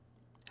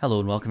Hello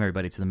and welcome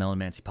everybody to the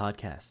Melonmancy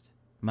Podcast.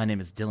 My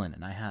name is Dylan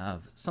and I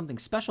have something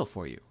special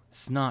for you.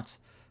 It's not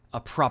a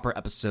proper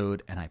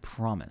episode and I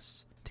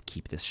promise to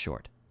keep this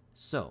short.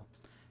 So,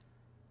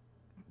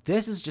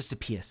 this is just a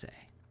PSA.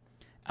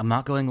 I'm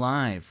not going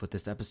live with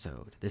this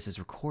episode. This is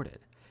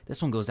recorded.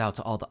 This one goes out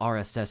to all the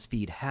RSS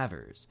feed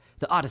havers,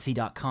 the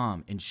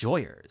Odyssey.com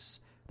enjoyers,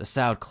 the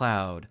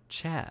SoundCloud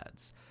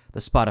chads, the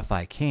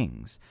Spotify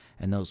kings,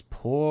 and those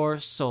poor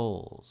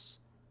souls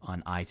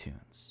on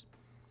iTunes.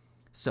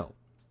 So,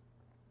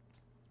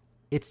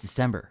 it's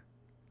December.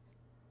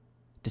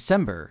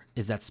 December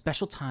is that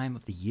special time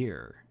of the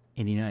year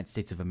in the United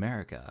States of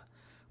America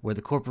where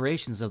the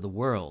corporations of the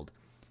world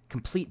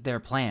complete their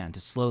plan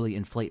to slowly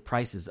inflate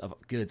prices of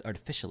goods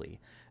artificially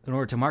in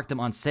order to mark them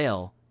on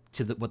sale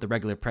to what the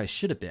regular price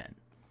should have been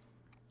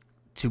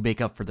to make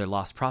up for their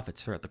lost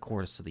profits throughout the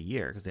course of the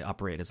year because they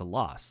operate as a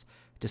loss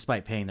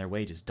despite paying their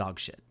wages dog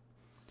shit.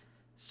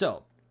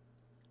 So,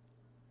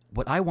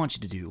 what I want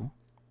you to do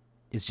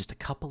is just a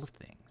couple of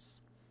things.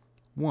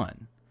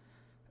 One,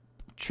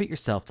 treat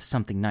yourself to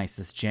something nice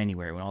this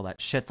January when all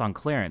that shit's on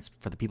clearance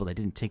for the people that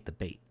didn't take the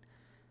bait.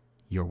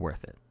 You're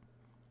worth it.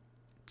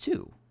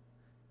 Two,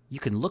 you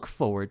can look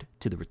forward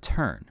to the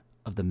return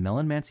of the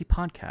Melonmancy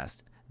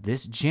Podcast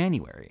this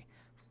January,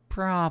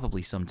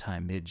 probably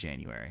sometime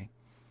mid-January,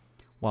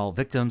 while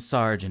Victim,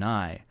 Sarge, and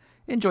I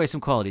enjoy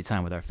some quality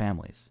time with our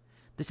families.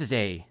 This is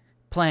a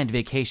planned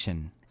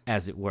vacation,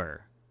 as it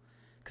were,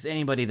 because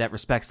anybody that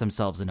respects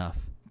themselves enough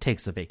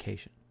takes a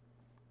vacation.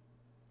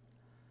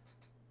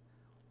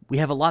 We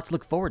have a lot to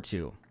look forward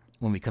to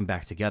when we come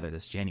back together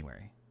this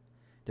January.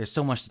 There's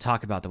so much to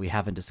talk about that we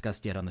haven't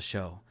discussed yet on the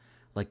show,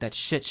 like that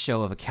shit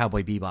show of a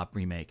Cowboy Bebop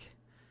remake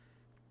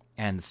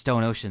and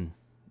Stone Ocean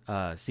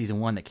Season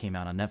 1 that came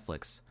out on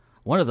Netflix.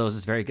 One of those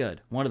is very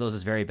good. One of those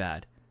is very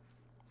bad.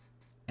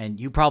 And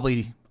you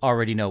probably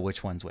already know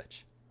which one's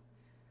which.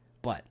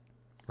 But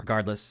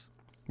regardless,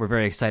 we're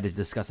very excited to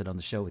discuss it on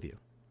the show with you.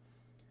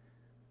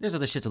 There's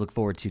other shit to look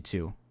forward to,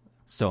 too.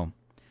 So,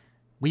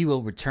 we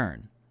will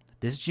return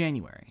this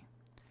January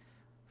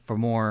for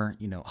more,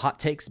 hot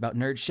takes about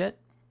nerd shit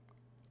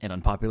and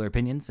unpopular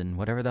opinions and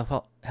whatever the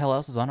hell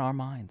else is on our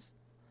minds.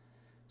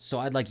 So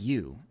I'd like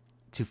you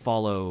to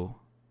follow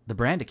the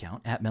brand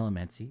account at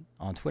Melonmancy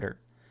on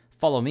Twitter,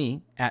 follow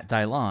me at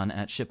Dylon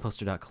at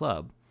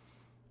shitposter.club,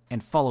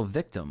 and follow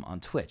Victim on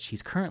Twitch.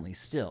 He's currently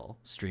still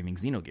streaming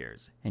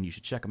Xenogears, and you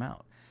should check him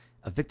out.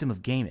 A Victim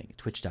of Gaming,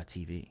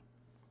 twitch.tv.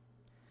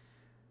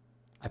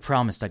 I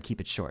promised I'd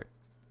keep it short.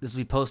 This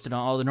will be posted on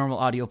all the normal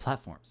audio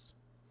platforms.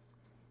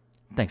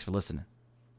 Thanks for listening.